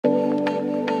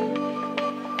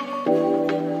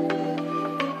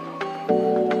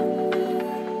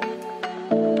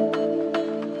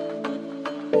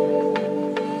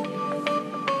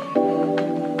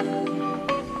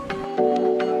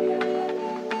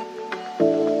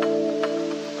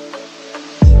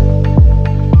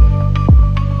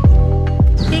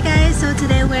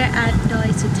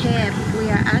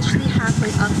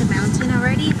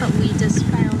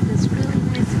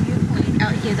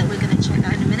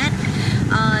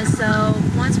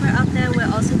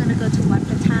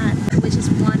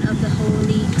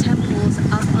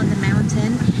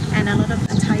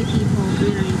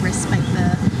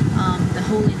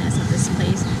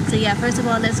First of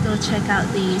all, let's go check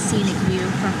out the scenic view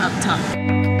from up top.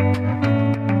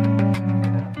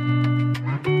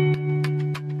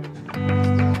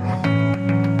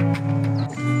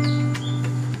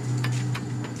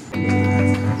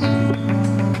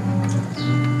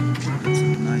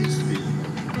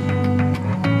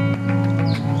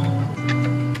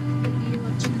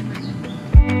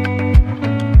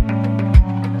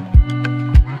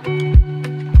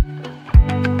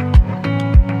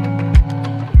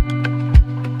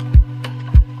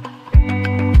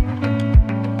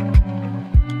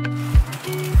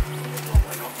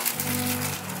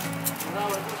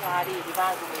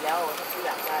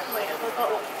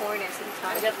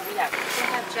 They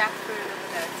have jackfruit over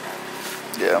there too.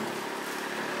 Yeah.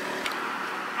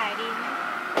 ขายดีไหม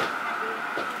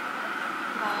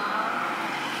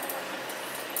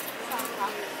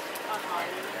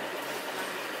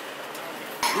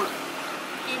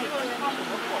กินคนละ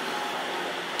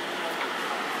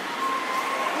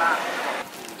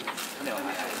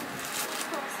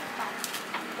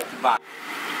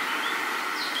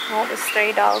All the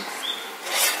stray dogs.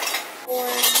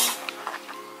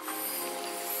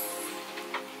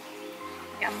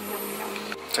 Yum, yum, yum.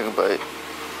 Take a bite.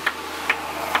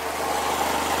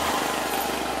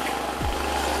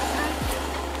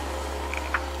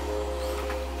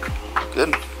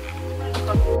 Good.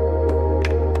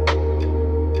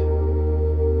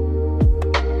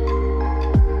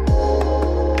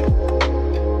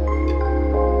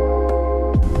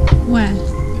 Where?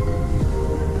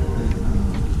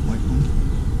 White one.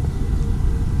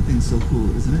 I think it's so cool,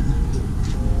 isn't it?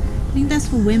 I think that's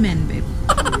for women, babe.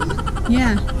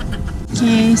 Yeah.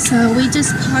 Okay, so we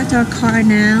just parked our car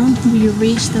now. We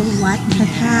reached the Wat Phra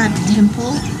That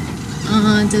temple.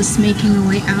 Just making our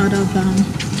way out of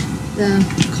the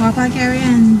car park area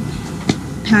and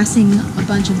passing a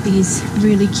bunch of these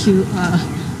really cute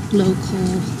local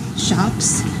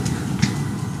shops.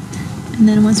 And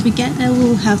then once we get there,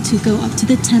 we'll have to go up to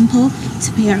the temple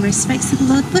to pay our respects to the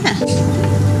Lord Buddha.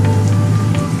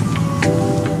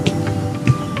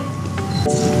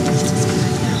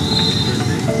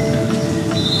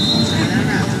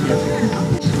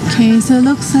 Okay, so it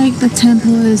looks like the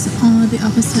temple is on the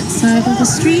opposite side of the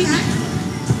street.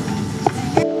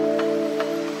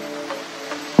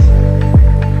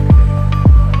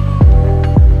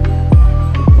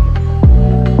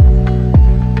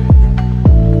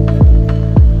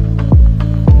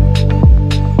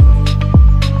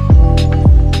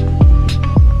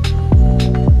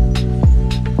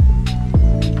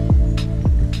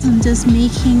 I'm just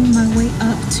making my way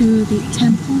up to the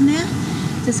temple now.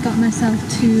 Just got myself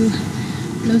 2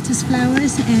 lotus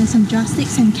flowers and some joss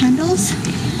sticks and candles.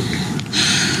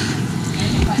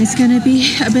 It's gonna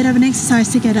be a bit of an exercise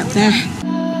to get up there.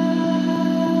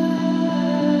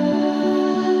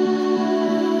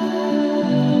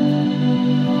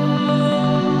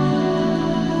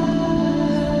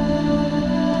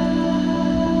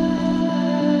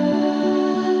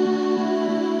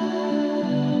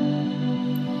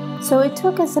 So it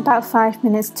took us about 5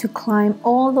 minutes to climb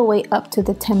all the way up to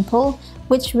the temple,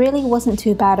 which really wasn't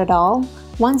too bad at all.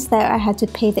 Once there, I had to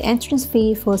pay the entrance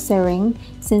fee for Tsering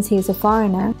since he is a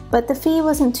foreigner, but the fee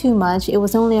wasn't too much, it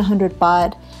was only 100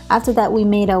 baht. After that, we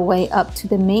made our way up to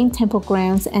the main temple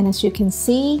grounds, and as you can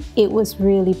see, it was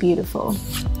really beautiful.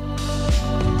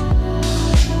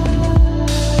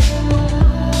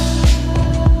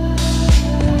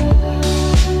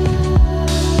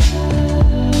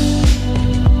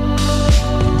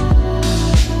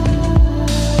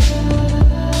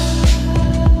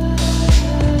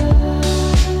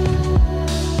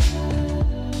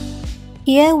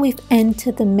 Here we've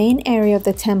entered the main area of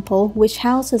the temple, which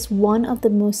houses one of the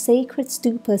most sacred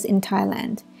stupas in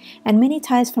Thailand, and many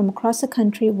Thais from across the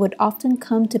country would often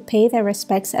come to pay their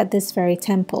respects at this very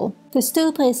temple. The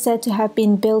stupa is said to have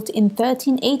been built in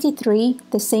 1383,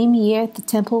 the same year the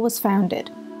temple was founded.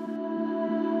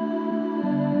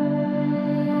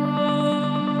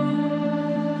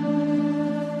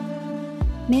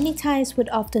 Many Thais would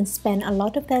often spend a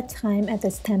lot of their time at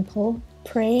this temple,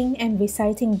 praying and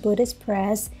reciting Buddhist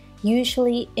prayers,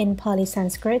 usually in Pali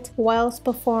Sanskrit, whilst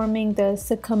performing the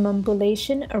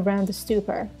circumambulation around the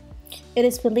stupa. It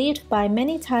is believed by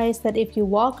many Thais that if you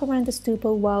walk around the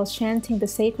stupa while chanting the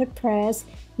sacred prayers,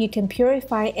 you can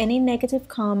purify any negative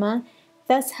karma,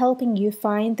 thus helping you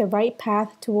find the right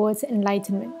path towards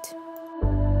enlightenment.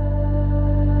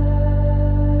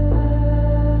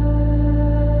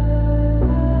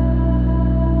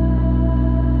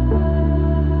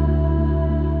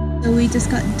 So we just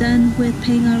got done with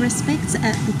paying our respects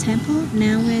at the temple.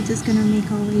 Now we're just gonna make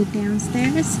our way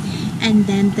downstairs, and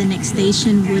then the next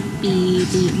station would be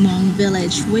the Hmong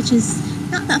village, which is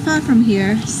not that far from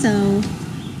here. So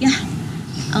yeah,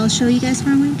 I'll show you guys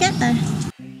when we get there.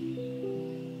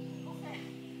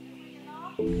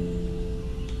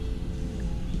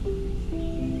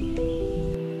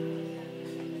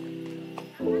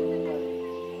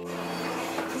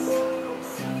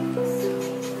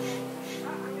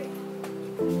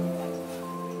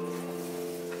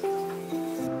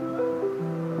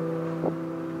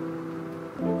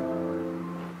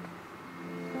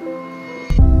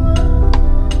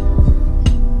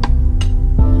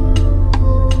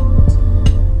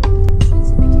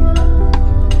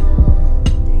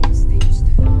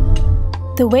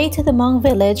 The way to the Hmong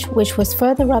village, which was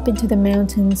further up into the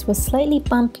mountains, was slightly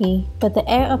bumpy, but the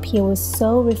air up here was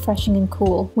so refreshing and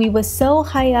cool. We were so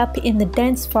high up in the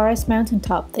dense forest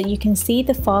mountaintop that you can see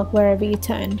the fog wherever you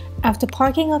turn. After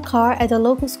parking our car at the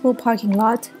local school parking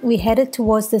lot, we headed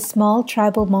towards the small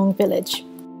tribal Hmong village.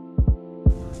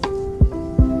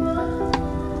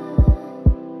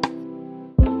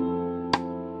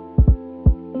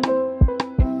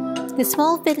 The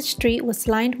small village street was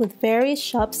lined with various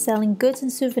shops selling goods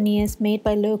and souvenirs made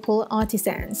by local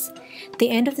artisans.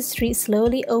 The end of the street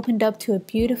slowly opened up to a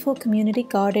beautiful community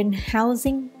garden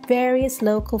housing various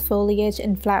local foliage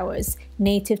and flowers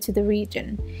native to the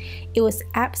region. It was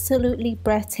absolutely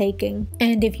breathtaking,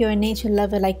 and if you're a nature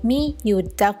lover like me, you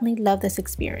would definitely love this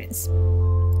experience.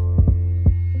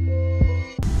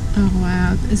 Oh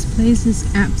wow, this place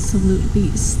is absolutely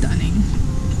stunning.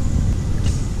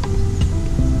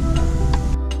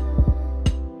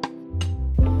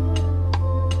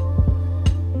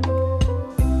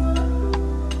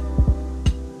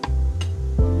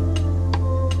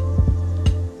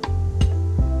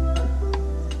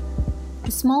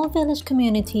 The small village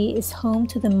community is home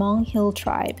to the Hmong Hill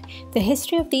tribe. The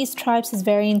history of these tribes is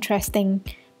very interesting,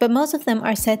 but most of them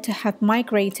are said to have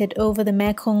migrated over the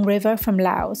Mekong River from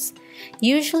Laos.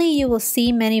 Usually you will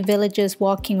see many villagers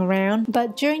walking around,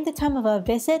 but during the time of our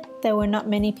visit, there were not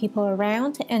many people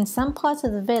around, and some parts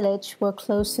of the village were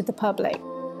closed to the public.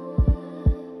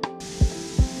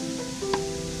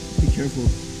 Be careful.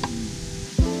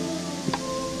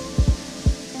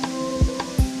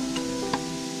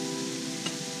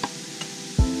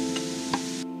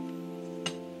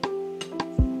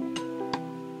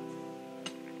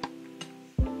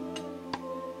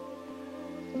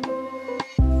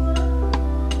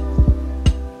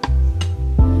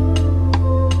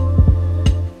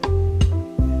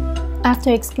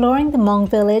 After exploring the Hmong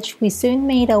village, we soon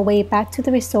made our way back to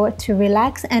the resort to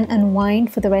relax and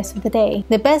unwind for the rest of the day.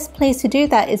 The best place to do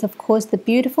that is of course the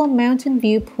beautiful mountain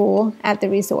view pool at the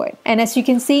resort. And as you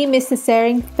can see, Mr.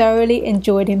 Tsering thoroughly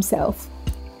enjoyed himself.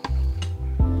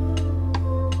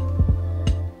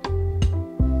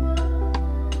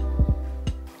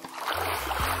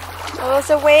 Oh, it's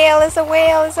a whale, it's a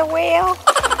whale, it's a whale.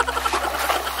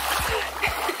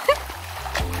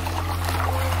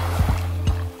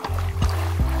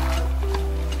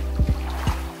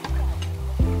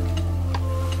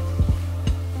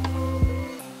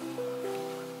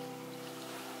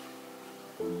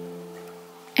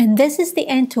 And this is the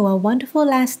end to our wonderful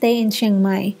last day in Chiang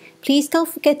Mai. Please don't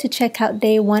forget to check out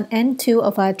day 1 and 2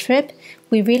 of our trip.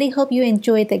 We really hope you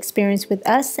enjoyed the experience with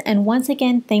us, and once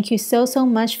again, thank you so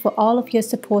much for all of your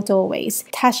support always.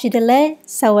 Tashi Delek,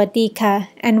 Sawadee,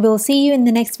 and we'll see you in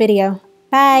the next video.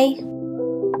 Bye!